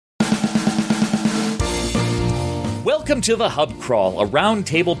Welcome to the Hub Crawl, a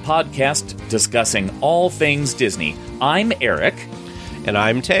roundtable podcast discussing all things Disney. I'm Eric. And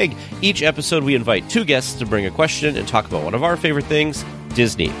I'm Tag. Each episode we invite two guests to bring a question and talk about one of our favorite things,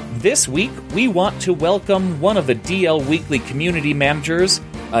 Disney. This week, we want to welcome one of the DL Weekly community managers.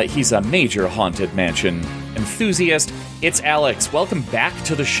 He's a major Haunted Mansion enthusiast. It's Alex. Welcome back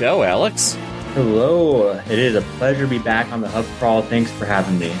to the show, Alex. Hello. It is a pleasure to be back on the Hub Crawl. Thanks for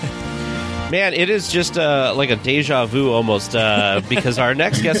having me. Man, it is just like a deja vu almost, because our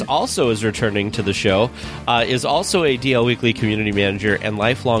next guest also is returning to the show, is also a DL Weekly community manager and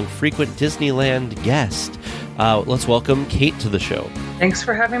lifelong frequent Disneyland guest. Let's welcome Kate to the show. Thanks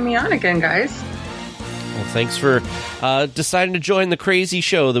for having me on again, guys. Well, thanks for deciding to join the crazy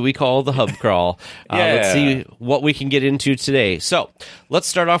show that we call the Hub Crawl. Yeah. Let's see what we can get into today. So, let's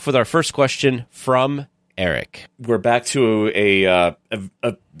start off with our first question from Eric. We're back to a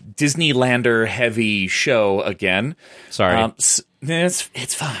Disneylander heavy show again. Sorry. It's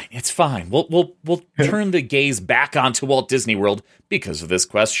fine. It's fine. We'll turn the gaze back onto Walt Disney World because of this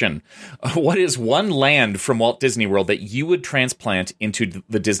question. What is one land from Walt Disney World that you would transplant into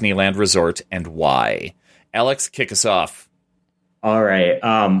the Disneyland Resort, and why? Alex, kick us off. All right.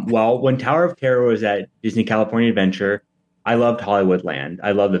 Well, when Tower of Terror was at Disney California Adventure, I loved Hollywoodland.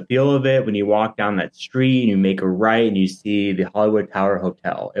 I love the feel of it when you walk down that street and you make a right and you see the Hollywood Tower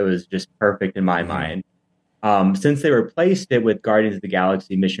Hotel. It was just perfect in my mind. Since they replaced it with Guardians of the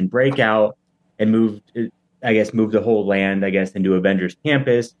Galaxy Mission Breakout and moved the whole land, into Avengers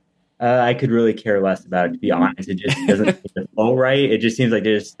Campus, I could really care less about it, to be honest. It just doesn't flow right. It just seems like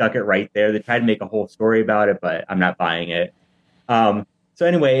they just stuck it right there. They tried to make a whole story about it, but I'm not buying it. So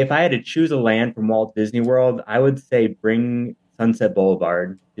anyway, if I had to choose a land from Walt Disney World, I would say bring Sunset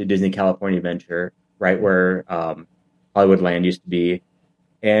Boulevard to Disney California Adventure, right where Hollywoodland used to be,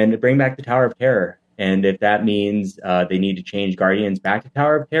 and bring back the Tower of Terror. And if that means they need to change Guardians back to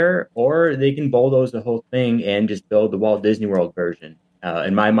Tower of Terror, or they can bulldoze the whole thing and just build the Walt Disney World version.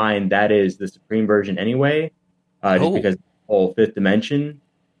 In my mind, that is the supreme version anyway, just because the whole fifth dimension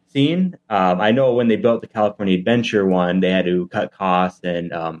scene. I know when they built the California Adventure one, they had to cut costs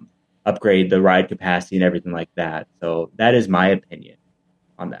and upgrade the ride capacity and everything like that. So that is my opinion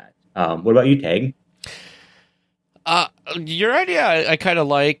on that. What about you, Tag? Your idea I kind of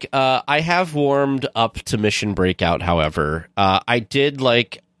like. I have warmed up to Mission Breakout, however. I did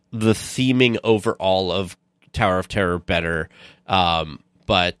like the theming overall of Tower of Terror better.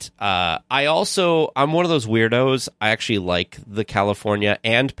 But I'm one of those weirdos. I actually like the California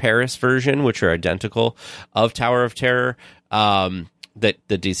and Paris version, which are identical, of Tower of Terror, that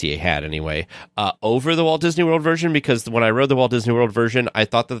the DCA had anyway, over the Walt Disney World version, because when I rode the Walt Disney World version, I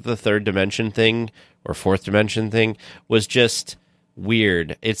thought that the third dimension thing or fourth dimension thing was just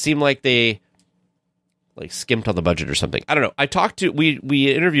weird. It seemed like they skimped on the budget or something. I don't know.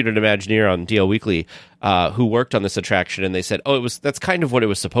 We interviewed an Imagineer on DL Weekly who worked on this attraction, and they said, that's kind of what it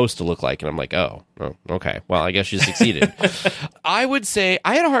was supposed to look like. And I'm like, oh, okay. Well, I guess you succeeded. I would say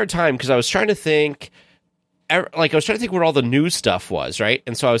I had a hard time because I was trying to think, where all the new stuff was, right?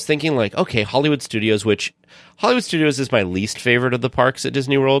 And so I was thinking okay, Hollywood Studios is my least favorite of the parks at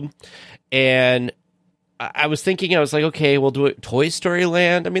Disney World. And I was like, okay, we'll do it Toy Story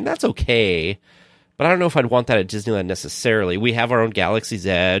Land. I mean, that's okay. But I don't know if I'd want that at Disneyland necessarily. We have our own Galaxy's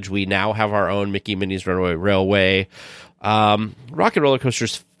Edge. We now have our own Mickey Minnie's Runaway Railway. Rocket Roller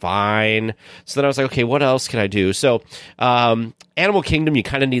Coaster's fine. So then I was like, okay, what else can I do? So Animal Kingdom, you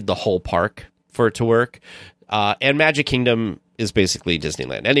kind of need the whole park for it to work. And Magic Kingdom is basically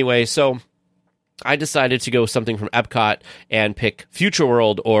Disneyland anyway. So I decided to go something from Epcot and pick Future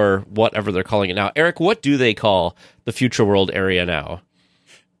World, or whatever they're calling it now. Eric, what do they call the Future World area now?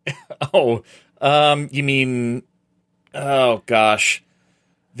 You mean, oh gosh,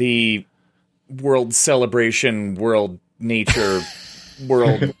 the World Celebration, World Nature,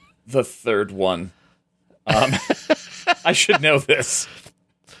 World, the third one. I should know this.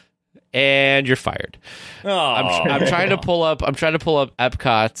 And you're fired. I'm trying to pull up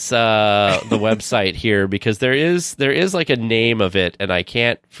Epcot's the website here, because there is a name of it,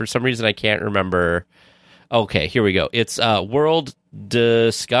 and for some reason I can't remember. Okay, here we go. It's World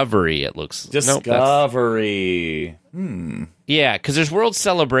Discovery, it looks. Discovery. Yeah, because there's World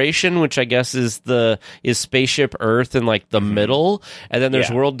Celebration, which I guess is Spaceship Earth in the middle, and then there's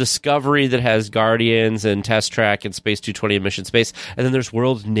World Discovery that has Guardians and Test Track and Space 220 and Mission Space, and then there's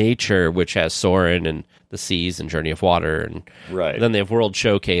World Nature, which has Soarin' and the Seas and Journey of Water, and then they have World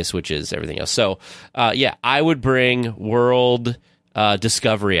Showcase, which is everything else. So, I would bring World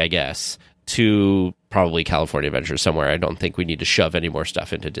Discovery, I guess, to probably California Adventure somewhere. I don't think we need to shove any more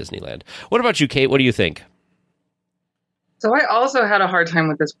stuff into Disneyland. What about you, Kate? What do you think? So I also had a hard time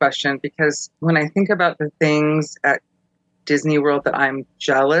with this question because when I think about the things at Disney World that I'm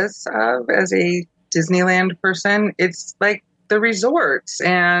jealous of as a Disneyland person, it's like the resorts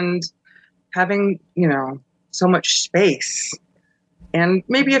and having, so much space and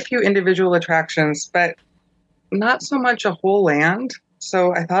maybe a few individual attractions, but not so much a whole land.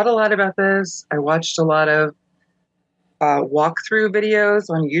 So I thought a lot about this. I watched a lot of walkthrough videos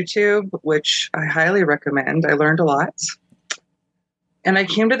on YouTube, which I highly recommend. I learned a lot. And I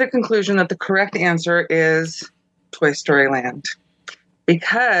came to the conclusion that the correct answer is Toy Story Land,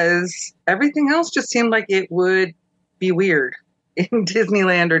 because everything else just seemed like it would be weird in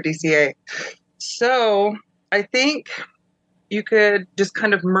Disneyland or DCA. So I think you could just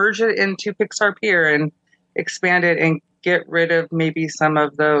kind of merge it into Pixar Pier and expand it and get rid of maybe some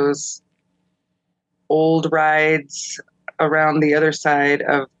of those old rides around the other side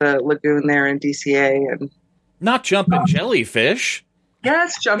of the lagoon there in DCA. And not jumping jellyfish.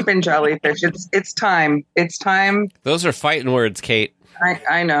 Yes, jumping jellyfish. It's time. It's time. Those are fighting words, Kate.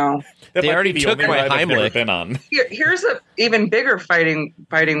 I know. That they already the took my Heimlich. Been on. Here's a even bigger fighting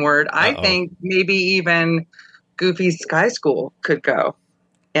word. I think maybe even Goofy's Sky School could go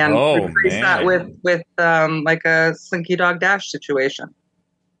and replace that with like a Slinky Dog Dash situation.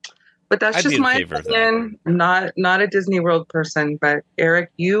 But that's just my opinion. Not a Disney World person, but Eric,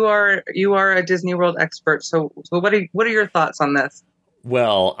 you are a Disney World expert. So what are your thoughts on this?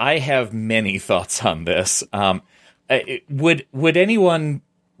 Well, I have many thoughts on this. Would anyone?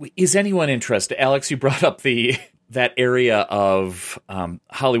 Is anyone interested? Alex, you brought up that area of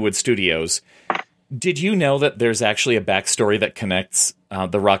Hollywood Studios. Did you know that there's actually a backstory that connects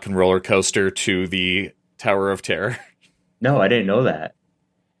the Rock and Roller Coaster to the Tower of Terror? No, I didn't know that.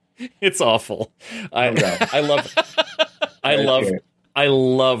 It's awful. I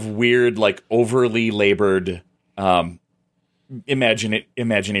love weird, like overly labored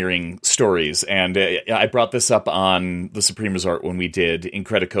Imagineering stories, and I brought this up on the Supreme Resort when we did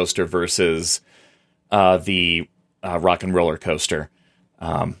Incredicoaster versus the Rock and Roller Coaster.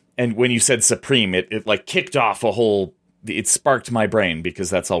 And when you said Supreme, it like kicked off a whole. It sparked my brain because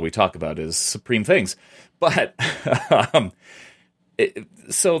that's all we talk about is Supreme things. But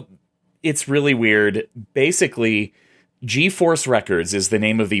so it's really weird. Basically, G-Force Records is the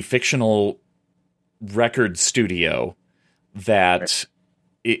name of the fictional record studio that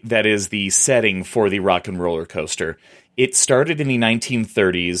is the setting for the Rock and Roller Coaster. It started in the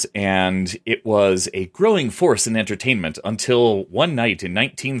 1930s, and it was a growing force in entertainment until one night in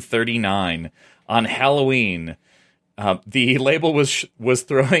 1939 on Halloween. The label was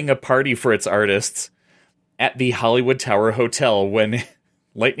throwing a party for its artists at the Hollywood Tower Hotel when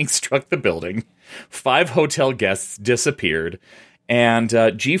lightning struck the building. 5 hotel guests disappeared, and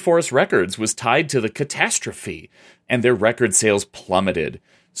G-Force Records was tied to the catastrophe, and their record sales plummeted.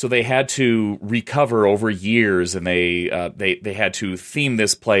 So they had to recover over years, and they had to theme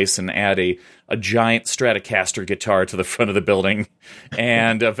this place and add a giant Stratocaster guitar to the front of the building.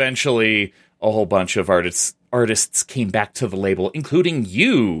 And eventually, a whole bunch of artists came back to the label, including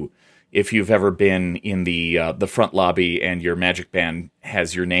you, if you've ever been in the front lobby and your Magic Band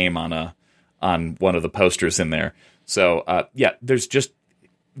has your name on one of the posters in there. So there's just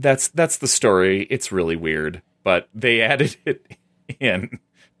that's the story. It's really weird, but they added it in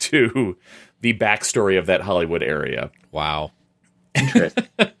to the backstory of that Hollywood area. Wow. Interesting.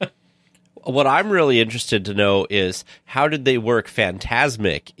 What I'm really interested to know is how did they work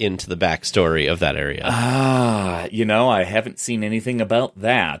Phantasmic into the backstory of that area? I haven't seen anything about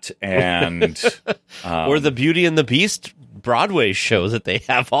that. And or the Beauty and the Beast Broadway show that they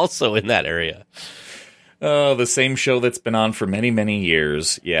have also in that area. The same show that's been on for many, many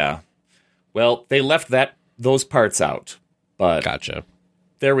years. Yeah. Well, they left those parts out. But gotcha.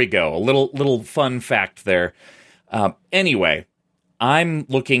 There we go. A little fun fact there. Anyway, I'm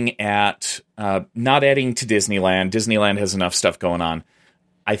looking at not adding to Disneyland. Disneyland has enough stuff going on.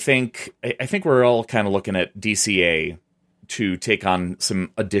 I think we're all kind of looking at DCA to take on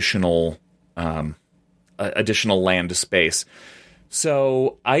some additional land space.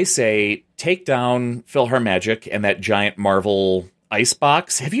 So I say take down PhilharMagic and that giant Marvel ice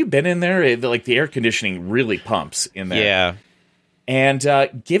box. Have you been in there? Like the air conditioning really pumps in there. Yeah. And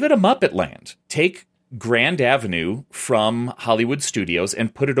give it a Muppet Land. Take Grand Avenue from Hollywood Studios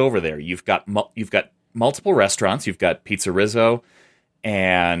and put it over there. You've got multiple restaurants. You've got Pizza Rizzo,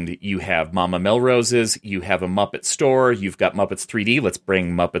 and you have Mama Melrose's. You have a Muppet store. You've got Muppets 3D. Let's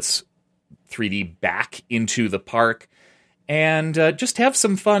bring Muppets 3D back into the park and just have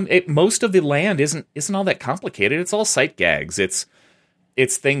some fun. Most of the land isn't all that complicated. It's all sight gags. It's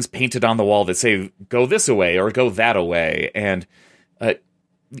it's things painted on the wall that say, go this away or go that away. And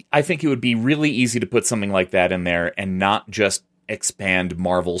I think it would be really easy to put something like that in there and not just expand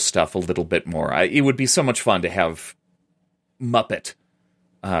Marvel stuff a little bit more. It would be so much fun to have Muppet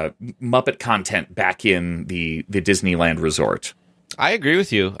content back in the Disneyland resort. I agree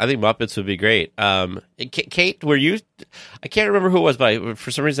with you. I think Muppets would be great. Kate, were you? I can't remember who it was, but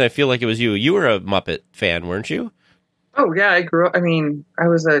for some reason I feel like it was you. You were a Muppet fan, weren't you? Oh yeah, I grew up. I mean, I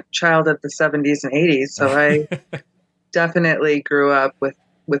was a child of the 70s and 80s, so I definitely grew up with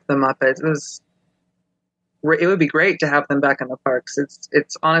the Muppets. It would be great to have them back in the parks.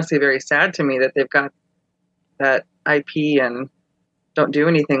 It's honestly very sad to me that they've got that IP and don't do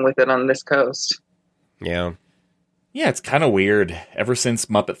anything with it on this coast. Yeah. Yeah, it's kind of weird. Ever since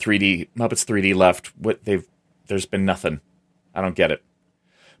Muppets 3D left, there's been nothing. I don't get it.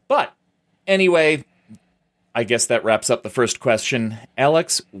 But anyway, I guess that wraps up the first question.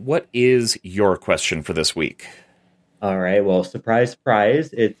 Alex, what is your question for this week? All right. Well, surprise, surprise.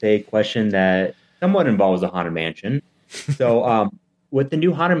 It's a question that somewhat involves a Haunted Mansion. So with the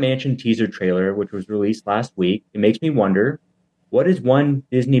new Haunted Mansion teaser trailer, which was released last week, it makes me wonder, what is one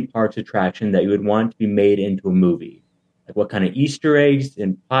Disney Parks attraction that you would want to be made into a movie? Like what kind of Easter eggs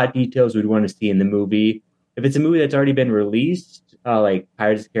and plot details would you want to see in the movie? If it's a movie that's already been released, like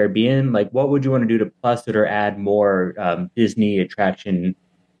Pirates of the Caribbean, like what would you want to do to plus it or add more Disney attraction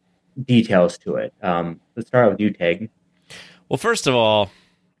details to it? Let's start out with you, Tag. Well, first of all,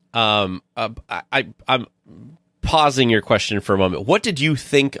 I'm pausing your question for a moment. What did you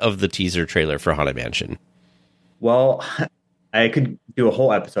think of the teaser trailer for Haunted Mansion? Well, I could do a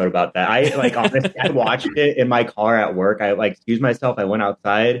whole episode about that. Honestly, I watched it in my car at work. I excused myself. I went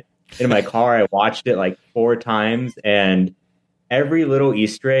outside in my car. I watched it 4 times, and every little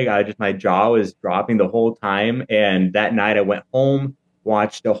Easter egg, my jaw was dropping the whole time. And that night I went home,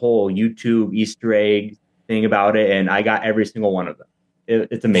 watched a whole YouTube Easter egg thing about it, and I got every single one of them.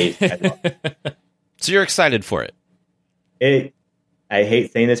 It's amazing. I love it. So you're excited for it? I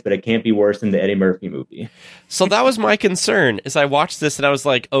hate saying this, but it can't be worse than the Eddie Murphy movie. So that was my concern, is I watched this and I was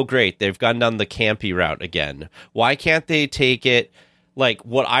like, oh, great, they've gone down the campy route again. Why can't they take it,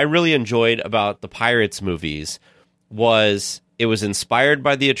 what I really enjoyed about the Pirates movies was it was inspired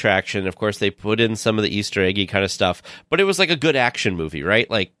by the attraction. Of course, they put in some of the Easter eggy kind of stuff, but it was like a good action movie, right?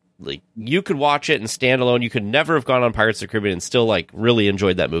 Like you could watch it and stand alone. You could never have gone on Pirates of the Caribbean and still really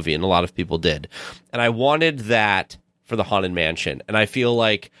enjoyed that movie, and a lot of people did. And I wanted that for the Haunted Mansion, and I feel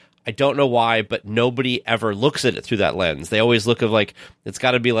like, I don't know why, but nobody ever looks at it through that lens. They always look of it's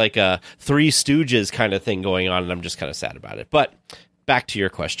got to be like a Three Stooges kind of thing going on, and I'm just kind of sad about it. But back to your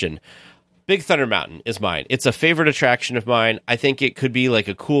question. Big Thunder Mountain is mine. It's a favorite attraction of mine. I think it could be like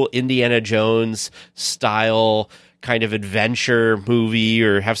a cool Indiana Jones style kind of adventure movie,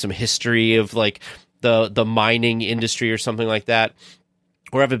 or have some history of the mining industry or something like that.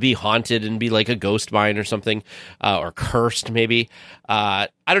 Or have it be haunted and be like a ghost mine or something, or cursed maybe. I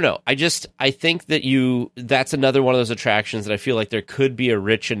don't know. I think that that's another one of those attractions that I feel like there could be a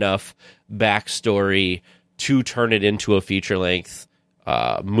rich enough backstory to turn it into a feature-length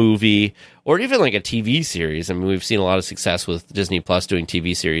movie, or even like a TV series. I mean, we've seen a lot of success with Disney Plus doing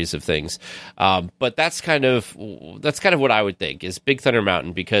TV series of things. But that's kind of what I would think is Big Thunder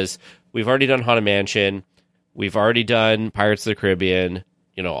Mountain, because we've already done Haunted Mansion, we've already done Pirates of the Caribbean.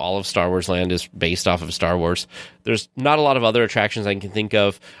 All of Star Wars Land is based off of Star Wars. There's not a lot of other attractions I can think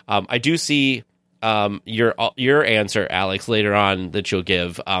of. I do see your answer, Alex, later on that you'll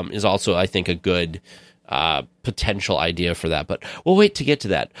give is also, I think, a good potential idea for that. But we'll wait to get to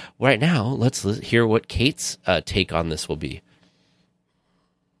that. Right now, let's hear what Kate's take on this will be.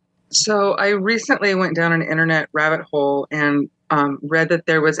 So I recently went down an internet rabbit hole and read that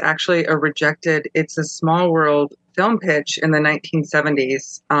there was actually a rejected It's a Small World film pitch in the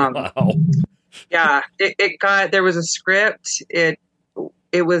 1970s. Wow. Yeah, there was a script. It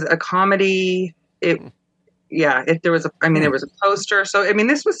was a comedy. There was a poster. So, I mean,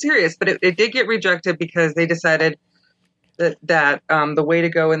 this was serious, but it did get rejected because they decided that the way to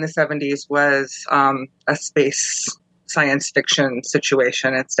go in the 70s was a space science fiction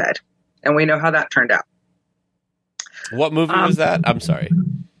situation instead. And we know how that turned out. What movie was that? I'm sorry.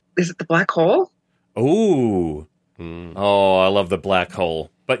 Is it The Black Hole? Ooh. Oh, I love The Black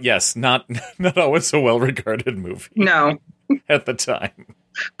Hole. But yes, not always a well-regarded movie. No. At the time.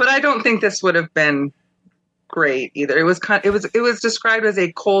 But I don't think this would have been great either. It was described as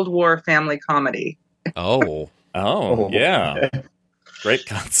a Cold War family comedy. Oh, yeah. Great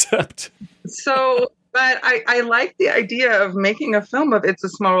concept. So, but I like the idea of making a film of It's a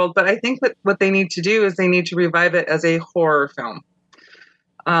Small World, but I think that what they need to do is they need to revive it as a horror film.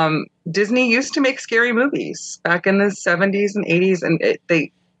 Disney used to make scary movies back in the 70s and 80s,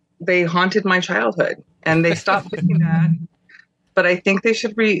 and they haunted my childhood, and they stopped doing that. But I think they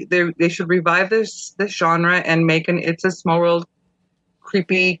should they should revive this genre and make an It's a Small World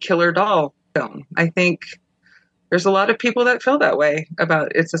creepy killer doll film. I think there's a lot of people that feel that way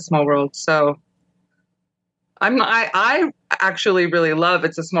about It's a Small World. So I actually really love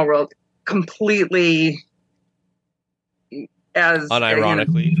It's a Small World completely, as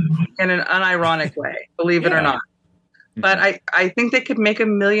unironically, in an unironic way, believe it or not. But I think they could make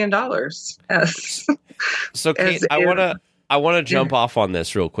 $1 million. As, so Kate, I want to jump off on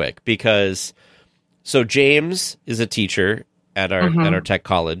this real quick, because so James is a teacher at our tech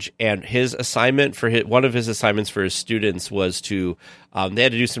college, and his assignment for one of his assignments for his students was to they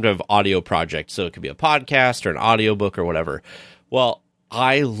had to do some type of audio project. So it could be a podcast or an audiobook or whatever. Well,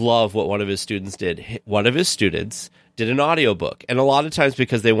 I love what one of his students did. One of his students did an audiobook, and a lot of times,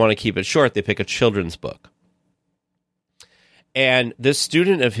 because they want to keep it short, they pick a children's book. And this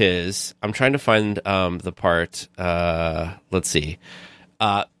student of his, I'm trying to find the part. Let's see.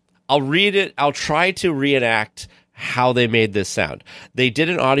 I'll read it. I'll try to reenact how they made this sound. They did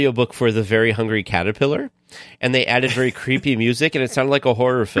an audiobook for The Very Hungry Caterpillar, and they added very creepy music, and it sounded like a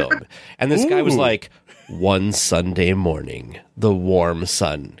horror film. And this guy was like, one Sunday morning, the warm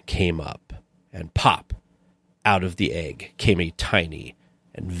sun came up, and pop, out of the egg came a tiny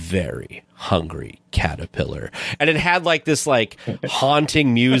and very hungry caterpillar. And it had like this like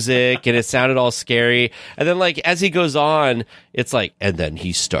haunting music, and it sounded all scary. And then like as he goes on, it's like, and then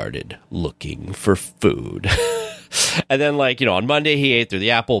he started looking for food. And then like, on Monday he ate through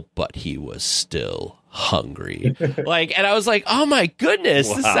the apple, but he was still hungry. Like, and I was like, oh my goodness,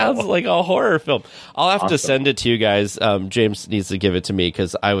 This sounds like a horror film. I'll have to send it to you guys. James needs to give it to me,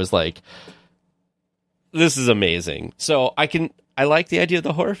 because I was like, this is amazing. So I like the idea of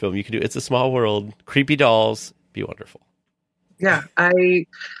the horror film. You can do It's a Small World, creepy dolls, be wonderful. Yeah. Have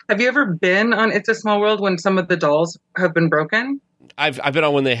you ever been on It's a Small World when some of the dolls have been broken? I've been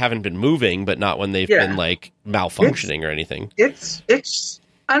on when they haven't been moving, but not when they've been like malfunctioning or anything. It's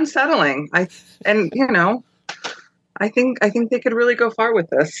unsettling. I think they could really go far with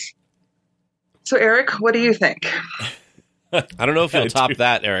this. So Eric, what do you think? I don't know if you'll top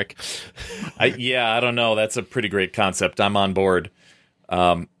that, Eric. I don't know. That's a pretty great concept. I'm on board.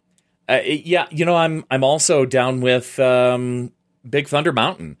 I'm also down with Big Thunder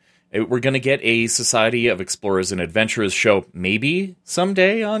Mountain. We're going to get a Society of Explorers and Adventurers show maybe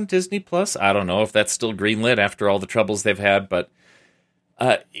someday on Disney Plus. I don't know if that's still greenlit after all the troubles they've had, but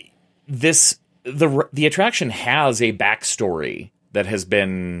the attraction has a backstory that has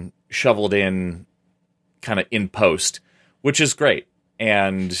been shoveled in kind of in post, which is great.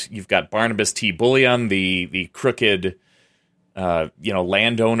 And you've got Barnabas T. Bullion, the crooked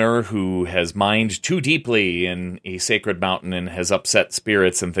landowner who has mined too deeply in a sacred mountain and has upset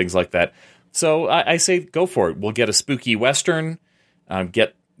spirits and things like that. So I say go for it. We'll get a spooky Western. I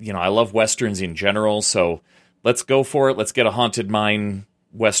love Westerns in general, so let's go for it. Let's get a haunted mine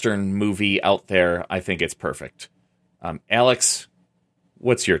Western movie out there. I think it's perfect. Alex,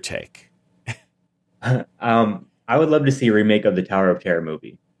 what's your take? I would love to see a remake of the Tower of Terror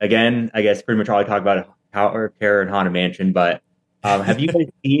movie. Again, I guess pretty much all I talk about Tower of Terror and Haunted Mansion, but have you guys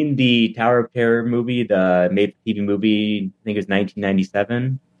seen the Tower of Terror movie, the made-for-TV movie? I think it was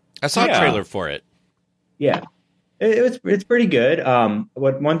 1997. I saw a trailer for it. Yeah, it's pretty good.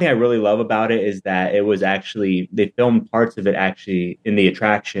 One thing I really love about it is that it was actually, they filmed parts of it actually in the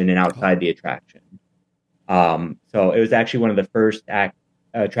attraction and outside the attraction. So it was actually one of the first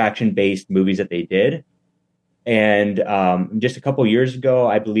attraction-based movies that they did. And just a couple years ago,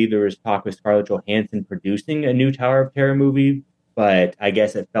 I believe there was talk with Scarlett Johansson producing a new Tower of Terror movie, but I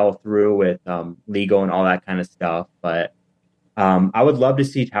guess it fell through with legal and all that kind of stuff. But I would love to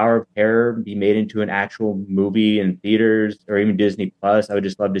see Tower of Terror be made into an actual movie in theaters or even Disney Plus. I would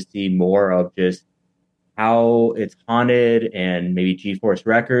just love to see more of just how it's haunted and maybe G-Force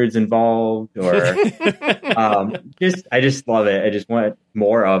Records involved, or I just love it. I just want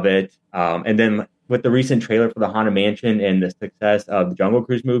more of it. And then with the recent trailer for the Haunted Mansion and the success of the Jungle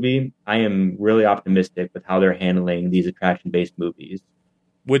Cruise movie, I am really optimistic with how they're handling these attraction-based movies.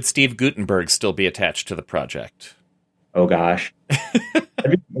 Would Steve Guttenberg still be attached to the project? Oh gosh,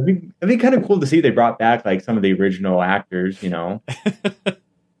 it'd be kind of cool to see they brought back like some of the original actors, Kirsten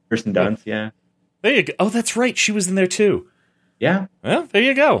Dunst, yeah. There you go. Oh, that's right, she was in there too. Yeah. Well, there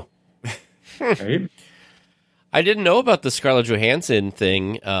you go. Right. I didn't know about the Scarlett Johansson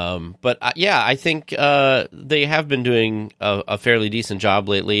thing, but I think they have been doing a fairly decent job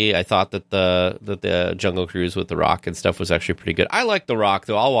lately. I thought that the Jungle Cruise with The Rock and stuff was actually pretty good. I like The Rock,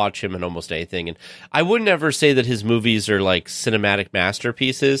 though. I'll watch him in almost anything, and I would never say that his movies are like cinematic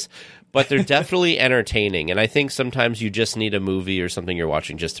masterpieces, but they're definitely entertaining, and I think sometimes you just need a movie or something you're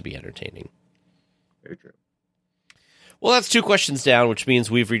watching just to be entertaining. Very true. Well, that's 2 questions down, which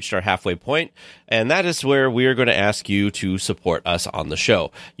means we've reached our halfway point, and that is where we are going to ask you to support us on the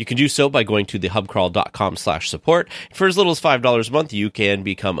show. You can do so by going to thehubcrawl.com/support. For as little as $5 a month, you can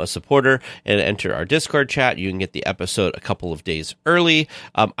become a supporter and enter our Discord chat. You can get the episode a couple of days early.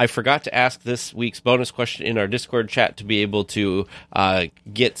 I forgot to ask this week's bonus question in our Discord chat to be able to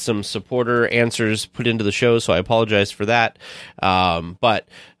get some supporter answers put into the show, so I apologize for that. But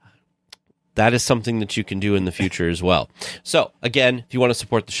that is something that you can do in the future as well. So, again, if you want to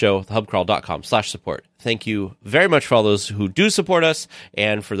support the show, thehubcrawl.com/support. Thank you very much for all those who do support us,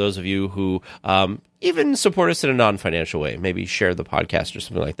 and for those of you who even support us in a non-financial way, maybe share the podcast or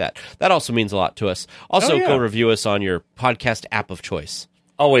something like that. That also means a lot to us. Also, go review us on your podcast app of choice.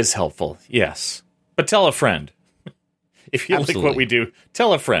 Always helpful, yes. But tell a friend. If you like what we do,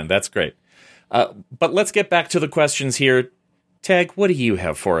 tell a friend. That's great. But let's get back to the questions here. Tag, what do you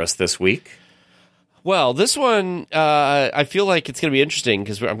have for us this week? Well, this one, I feel like it's going to be interesting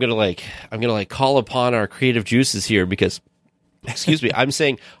because I'm going to call upon our creative juices here because, excuse me, I'm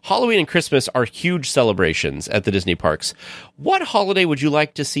saying Halloween and Christmas are huge celebrations at the Disney parks. What holiday would you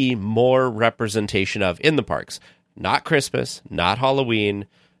like to see more representation of in the parks? Not Christmas, not Halloween,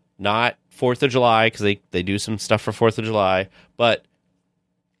 not 4th of July, because they do some stuff for 4th of July, but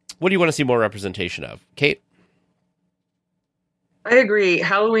what do you want to see more representation of? Kate? I agree.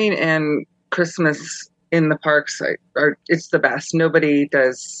 Halloween and Christmas in the parks are it's the best. Nobody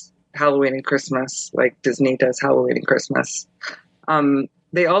does Halloween and Christmas like Disney does Halloween and Christmas.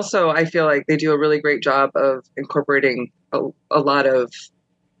 They also, I feel like they do a really great job of incorporating a lot of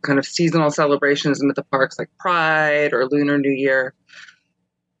kind of seasonal celebrations into the parks, like Pride or Lunar New Year.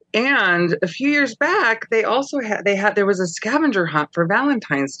 And a few years back, they also there was a scavenger hunt for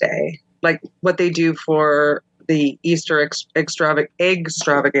Valentine's Day, like what they do for the Easter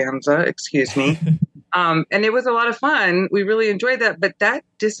extravaganza, excuse me. And it was a lot of fun. We really enjoyed that, but that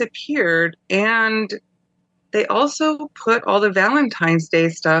disappeared. And they also put all the Valentine's Day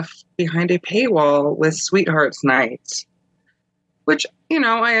stuff behind a paywall with Sweethearts Night, which,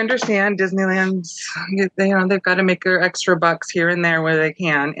 I understand Disneyland's, they've got to make their extra bucks here and there where they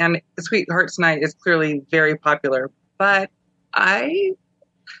can. And Sweethearts Night is clearly very popular, but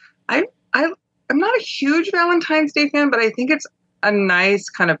I'm not a huge Valentine's Day fan, but I think it's a nice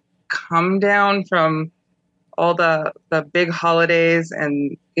kind of come down from all the big holidays,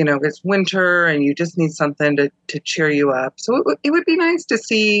 and it's winter and you just need something to cheer you up. So it would be nice to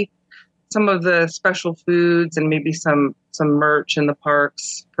see some of the special foods and maybe some merch in the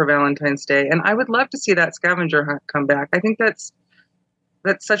parks for Valentine's Day. And I would love to see that scavenger hunt come back. I think that's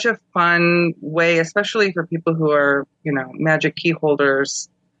such a fun way, especially for people who are, magic key holders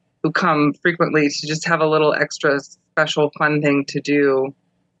who come frequently, to just have a little extra special fun thing to do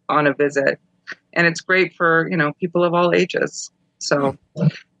on a visit. And it's great for, people of all ages. So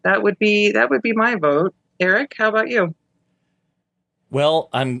that would be my vote. Eric, how about you? Well,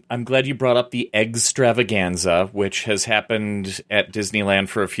 I'm glad you brought up the extravaganza, which has happened at Disneyland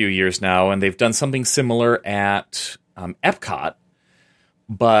for a few years now, and they've done something similar at Epcot.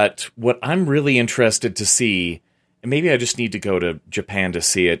 But what I'm really interested to see, and maybe I just need to go to Japan to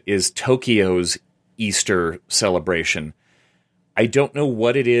see it, is Tokyo's Easter celebration. I don't know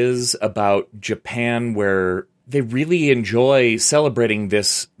what it is about Japan where they really enjoy celebrating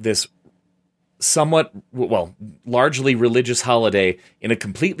this somewhat, largely religious holiday in a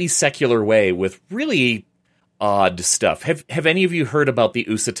completely secular way with really odd stuff. Have any of you heard about the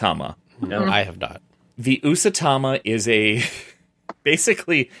Usatama? No, I have not. The Usatama is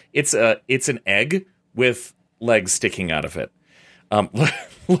basically it's an egg with legs sticking out of it.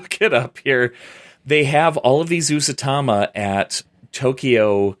 Look it up here. They have all of these Usatama at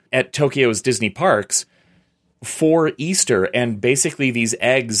Tokyo's Disney parks for Easter, and basically these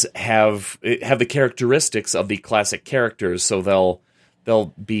eggs have the characteristics of the classic characters, so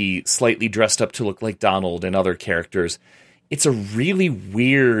they'll be slightly dressed up to look like Donald and other characters. It's a really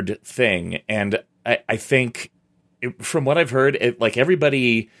weird thing, and I think from what I've heard,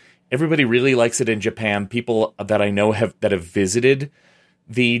 everybody really likes it in Japan. People that I know that have visited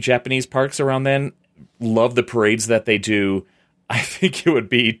the Japanese parks around then love the parades that they do. I think it would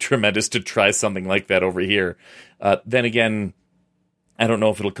be tremendous to try something like that over here. Then again, I don't know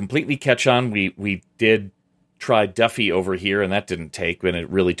if it'll completely catch on. We did tried Duffy over here, and that didn't take, and it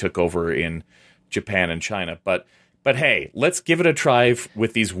really took over in Japan and China. But hey, let's give it a try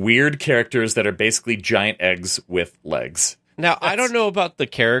with these weird characters that are basically giant eggs with legs. Now, I don't know about the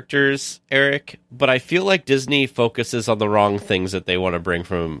characters, Eric, but I feel like Disney focuses on the wrong things that they want to bring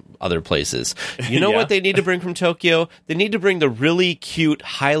from other places. You know what they need to bring from Tokyo? They need to bring the really cute,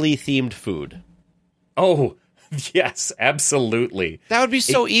 highly themed food. Oh, yes, absolutely. That would be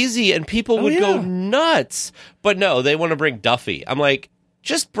so easy, and people would go nuts. But no, they want to bring Duffy. I'm like,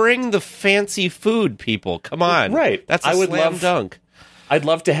 just bring the fancy food, people. Come on. Right. That's a slam dunk. I'd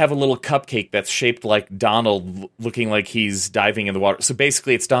love to have a little cupcake that's shaped like Donald, looking like he's diving in the water. So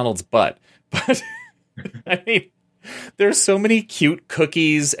basically, it's Donald's butt. But, I mean, there's so many cute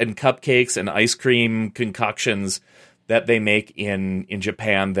cookies and cupcakes and ice cream concoctions that they make in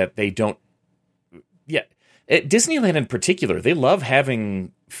Japan that they don't... Yeah. At Disneyland in particular, they love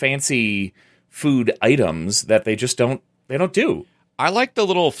having fancy food items that they just don't do. I like the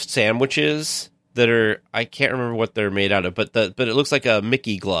little sandwiches that are, I can't remember what they're made out of, but it looks like a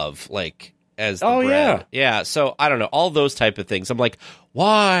Mickey glove, like as the bread. Yeah. So I don't know, all those type of things. I'm like,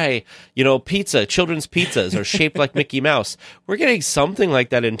 why? Children's pizzas are shaped like Mickey Mouse. We're getting something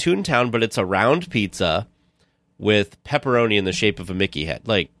like that in Toontown, but it's a round pizza with pepperoni in the shape of a Mickey head.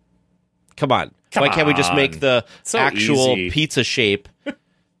 Like, come on. Why can't we just make the actual pizza shape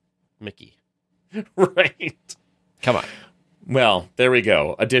Mickey? Right. Come on. Well, there we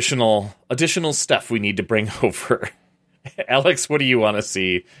go. Additional stuff we need to bring over. Alex, what do you want to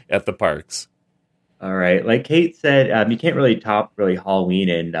see at the parks? All right. Like Kate said, you can't really top Halloween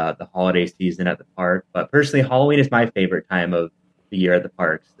and the holiday season at the park. But personally, Halloween is my favorite time of the year at the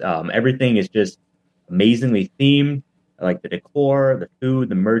parks. Everything is just amazingly themed. I like the decor, the food,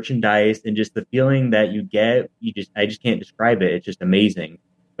 the merchandise, and just the feeling that you get. I just can't describe it. It's just amazing.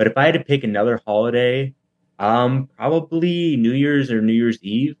 But if I had to pick another holiday, probably New Year's or New Year's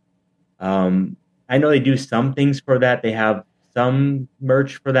Eve. I know they do some things for that. They have some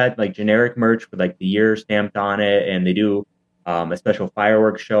merch for that, like generic merch with like the year stamped on it, and they do a special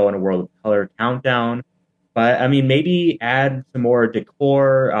fireworks show and a World of Color countdown. But I mean, maybe add some more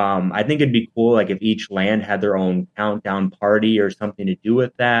decor. I think it'd be cool, like if each land had their own countdown party or something to do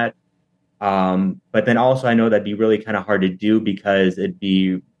with that. But then also, I know that'd be really kind of hard to do because it'd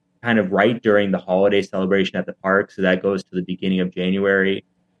be kind of right during the holiday celebration at the park. So that goes to the beginning of January.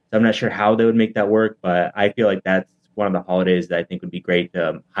 So I'm not sure how they would make that work, but I feel like that's one of the holidays that I think would be great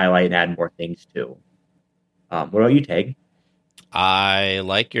to highlight and add more things to. What about you, Tag? I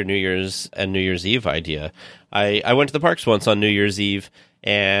like your New Year's and New Year's Eve idea. I went to the parks once on New Year's Eve,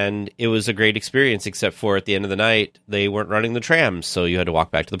 and it was a great experience, except for at the end of the night, they weren't running the trams, so you had to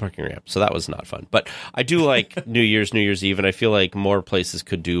walk back to the parking ramp. So that was not fun. But I do like New Year's Eve, and I feel like more places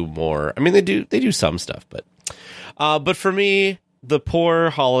could do more. I mean, they do some stuff, but for me, the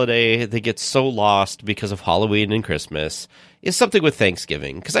poor holiday that gets so lost because of Halloween and Christmas is something with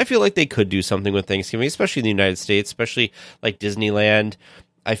Thanksgiving. Because I feel like they could do something with Thanksgiving, especially in the United States, especially like Disneyland.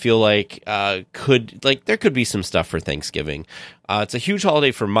 I feel like there could be some stuff for Thanksgiving. It's a huge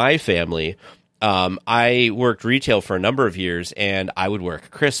holiday for my family. I worked retail for a number of years, and I would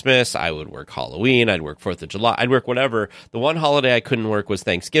work Christmas, I would work Halloween, I'd work 4th of July, I'd work whatever. The one holiday I couldn't work was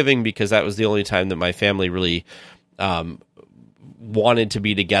Thanksgiving because that was the only time that my family really wanted to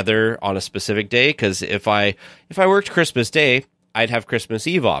be together on a specific day. Because if I worked Christmas Day, I'd have Christmas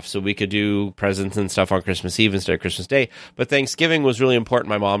Eve off, so we could do presents and stuff on Christmas Eve instead of Christmas Day. But Thanksgiving was really important.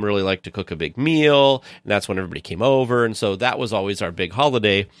 My mom really liked to cook a big meal, and that's when everybody came over, and so that was always our big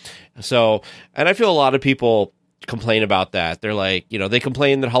holiday. So, and I feel a lot of people complain about that. They're like, they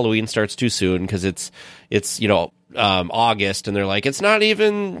complain that Halloween starts too soon because it's August, and they're like, it's not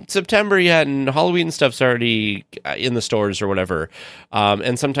even September yet, and Halloween stuff's already in the stores or whatever.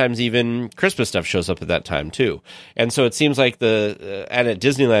 And sometimes even Christmas stuff shows up at that time too. And so it seems like and at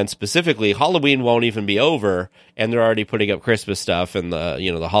Disneyland specifically, Halloween won't even be over, and they're already putting up Christmas stuff and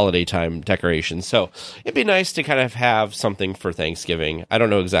the holiday time decorations. So it'd be nice to kind of have something for Thanksgiving. I don't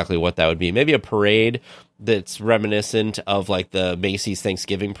know exactly what that would be. Maybe a parade that's reminiscent of like the Macy's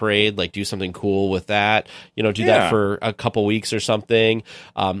Thanksgiving parade, like do something cool with that, do that for a couple weeks or something.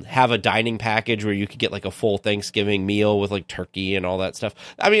 Have a dining package where you could get like a full Thanksgiving meal with like turkey and all that stuff.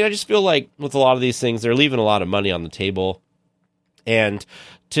 I mean, I just feel like with a lot of these things, they're leaving a lot of money on the table. And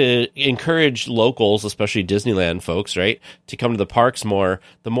to encourage locals, especially Disneyland folks, right, to come to the parks more,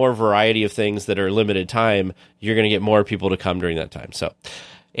 the more variety of things that are limited time, you're going to get more people to come during that time. So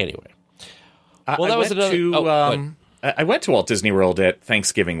anyway. Well, that was another. I went to Walt Disney World at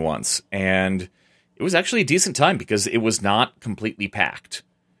Thanksgiving once, and it was actually a decent time because it was not completely packed.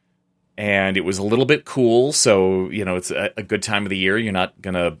 and it was a little bit cool. So, it's a good time of the year. You're not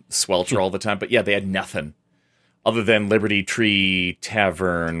going to swelter all the time. But yeah, they had nothing other than Liberty Tree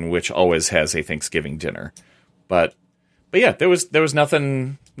Tavern, which always has a Thanksgiving dinner. But yeah, there was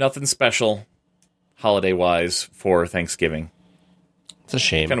nothing special holiday wise for Thanksgiving. It's a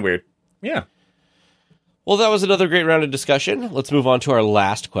shame. Kind of weird. Yeah. Well, that was another great round of discussion. Let's move on to our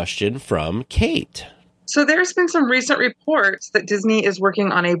last question from Kate. So there's been some recent reports that Disney is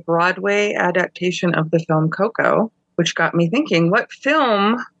working on a Broadway adaptation of the film Coco, which got me thinking, what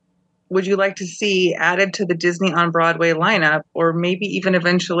film would you like to see added to the Disney on Broadway lineup, or maybe even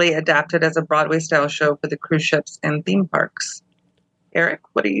eventually adapted as a Broadway-style show for the cruise ships and theme parks? Eric,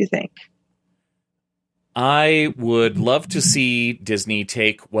 what do you think? I would love to see Disney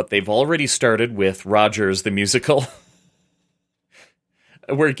take what they've already started with Rogers the Musical.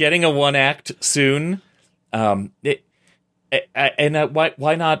 We're getting a one-act soon. Why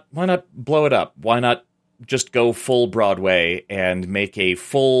not blow it up? Why not just go full Broadway and make a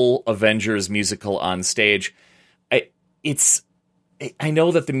full Avengers musical on stage? I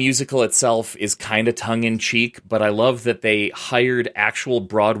know that the musical itself is kind of tongue-in-cheek, but I love that they hired actual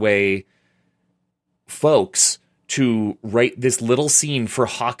Broadway folks to write this little scene for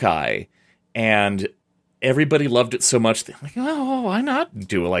Hawkeye, and everybody loved it so much. They're like, oh, why not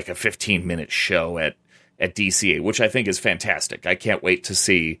do like a 15-minute show at DCA, which I think is fantastic. I can't wait to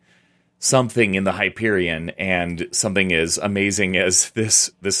see something in the Hyperion and something as amazing as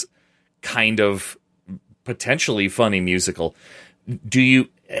this kind of potentially funny musical.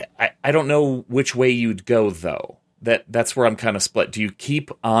 I don't know which way you'd go, though. That's where I'm kind of split. Do you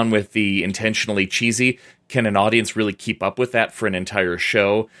keep on with the intentionally cheesy? Can an audience really keep up with that for an entire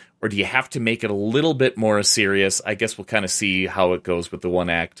show? Or do you have to make it a little bit more serious? I guess we'll kind of see how it goes with the one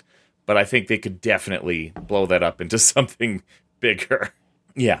act. But I think they could definitely blow that up into something bigger.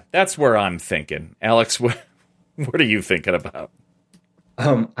 Yeah, that's where I'm thinking. Alex, what are you thinking about?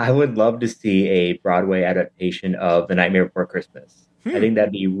 I would love to see a Broadway adaptation of The Nightmare Before Christmas. I think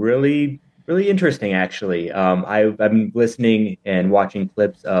that'd be really, really interesting, actually. I've been listening and watching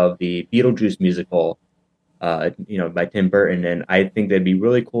clips of the Beetlejuice musical, by Tim Burton, and I think that'd be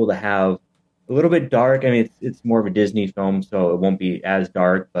really cool to have a little bit dark. I mean, it's more of a Disney film, so it won't be as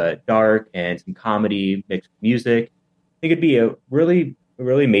dark, but dark and some comedy mixed with music. I think it'd be a really,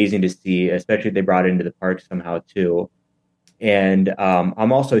 really amazing to see, especially if they brought it into the park somehow too. And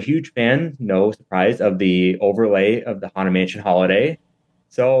I'm also a huge fan, no surprise, of the overlay of the Haunted Mansion holiday.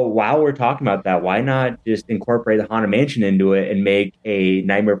 So while we're talking about that, why not just incorporate the Haunted Mansion into it and make a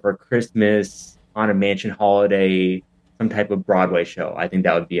Nightmare Before Christmas Haunted Mansion holiday, some type of Broadway show? I think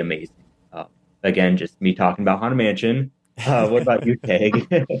that would be amazing. Again, just me talking about Haunted Mansion. What about you, Tag?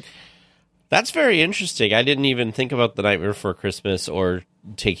 That's very interesting. I didn't even think about The Nightmare Before Christmas or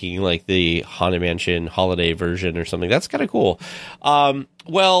taking like the Haunted Mansion holiday version or something. That's kind of cool.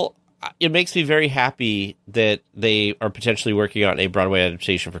 Well, it makes me very happy that they are potentially working on a Broadway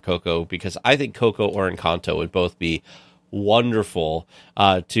adaptation for Coco, because I think Coco or Encanto would both be wonderful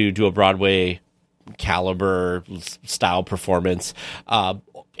to do a Broadway caliber style performance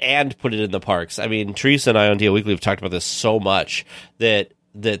and put it in the parks. I mean, Teresa and I on Deal Weekly have talked about this so much that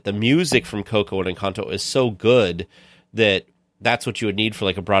the music from Coco and Encanto is so good that that's what you would need for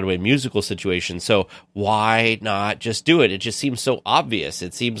like a Broadway musical situation. So why not just do it? It just seems so obvious.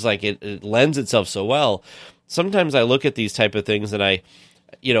 It seems like it lends itself so well. Sometimes I look at these type of things and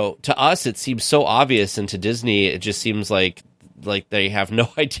to us, it seems so obvious. And to Disney, it just seems like they have no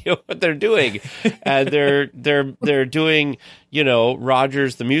idea what they're doing. And they're doing,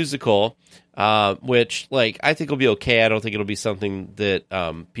 Rogers the Musical, which I think will be okay. I don't think it'll be something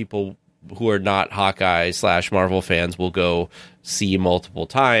that people who are not Hawkeye / Marvel fans will go see multiple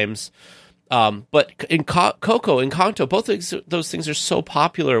times. But in Coco and Encanto, both those things are so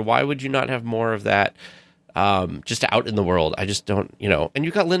popular. Why would you not have more of that just out in the world? I just don't, and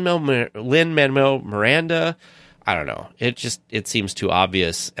you got Lin-Manuel Miranda. I don't know. It seems too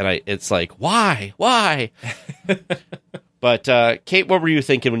obvious. And it's like, why? But Kate, what were you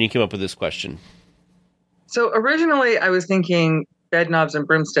thinking when you came up with this question? So originally I was thinking Bed Knobs and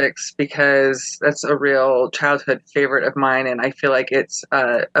Broomsticks, because that's a real childhood favorite of mine. And I feel like it's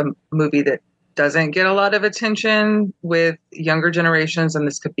a movie that doesn't get a lot of attention with younger generations. And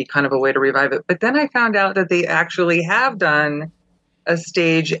this could be kind of a way to revive it. But then I found out that they actually have done a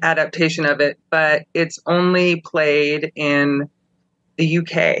stage adaptation of it, but it's only played in the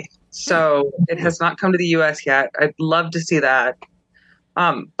UK. So it has not come to the US yet. I'd love to see that.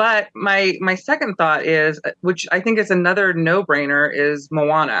 But my second thought is, which I think is another no-brainer, is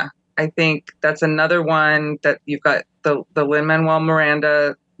Moana. I think that's another one that you've got the Lin-Manuel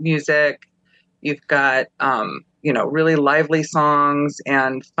Miranda music. You've got, really lively songs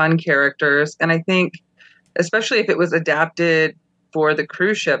and fun characters. And I think, especially if it was adapted for the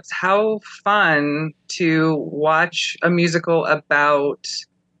cruise ships, how fun to watch a musical about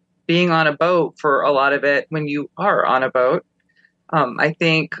being on a boat for a lot of it when you are on a boat. I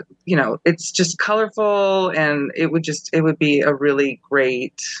think, it's just colorful, and it would be a really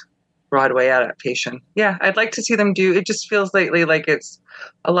great Broadway adaptation. Yeah, I'd like to see them do, it just feels lately like it's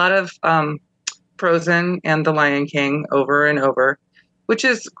a lot of Frozen and The Lion King over and over, which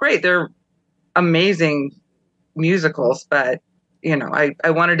is great. They're amazing musicals, but I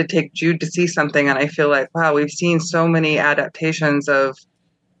wanted to take Jude to see something, and I feel like, wow, we've seen so many adaptations of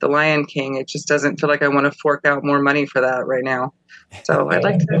The Lion King. It just doesn't feel like I want to fork out more money for that right now. So I'd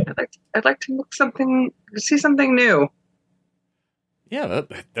like to see something new. Yeah,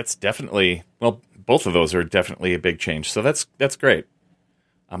 that's definitely, well, both of those are definitely a big change. So that's great.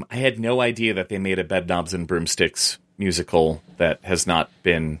 I had no idea that they made a Bedknobs and Broomsticks musical that has not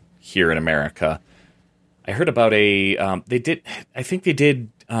been here in America. I heard about they did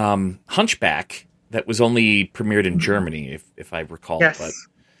Hunchback that was only premiered in Germany, if I recall, yes. But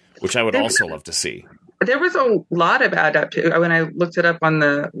which I would also love to see. There was a lot of adaptation. When I looked it up on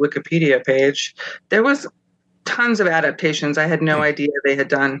the Wikipedia page, there was tons of adaptations. I had no idea they had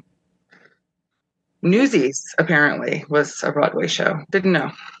done. Newsies, apparently, was a Broadway show. Didn't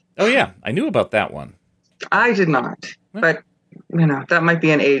know. Oh, yeah. I knew about that one. I did not. But, that might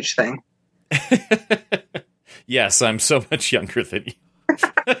be an age thing. Yes, I'm so much younger than you.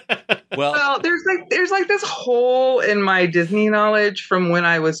 Well, there's like this hole in my Disney knowledge from when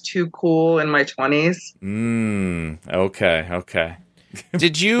I was too cool in my 20s. Okay.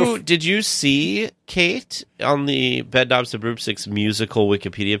 Did you see, Kate, on the Bedknobs and Broomsticks musical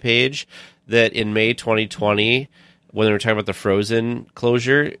Wikipedia page, that in May 2020, when they were talking about the Frozen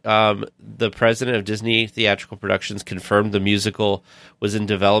closure, the president of Disney Theatrical Productions confirmed the musical was in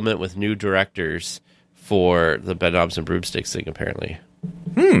development with new directors for the Bedknobs and Broomsticks thing, apparently.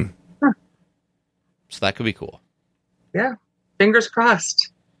 So that could be cool. Yeah. Fingers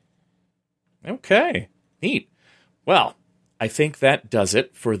crossed. Okay. Neat. Well, I think that does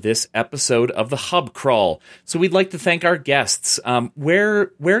it for this episode of the Hub Crawl. So we'd like to thank our guests.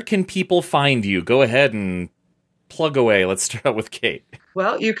 Where can people find you? Go ahead and plug away. Let's start out with Kate.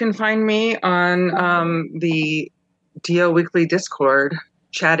 Well, you can find me on the DL Weekly Discord,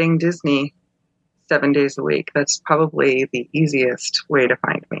 chatting Disney 7 days a week. That's probably the easiest way to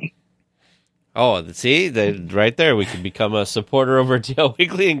find me. Oh, see, right there, we can become a supporter over at DL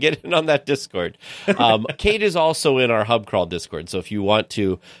Weekly and get in on that Discord. Kate is also in our Hub Crawl Discord, so if you want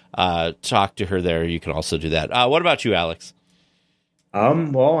to talk to her there, you can also do that. What about you, Alex?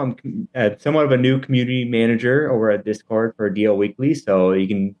 Well, I'm somewhat of a new community manager over at Discord for DL Weekly, so you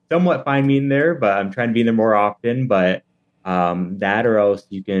can somewhat find me in there, but I'm trying to be in there more often. But that, or else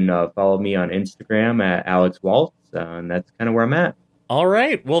you can follow me on Instagram at Alex Waltz, and that's kind of where I'm at. All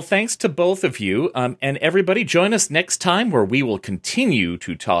right. Well, thanks to both of you. And everybody, join us next time where we will continue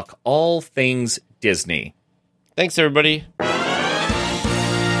to talk all things Disney. Thanks, everybody.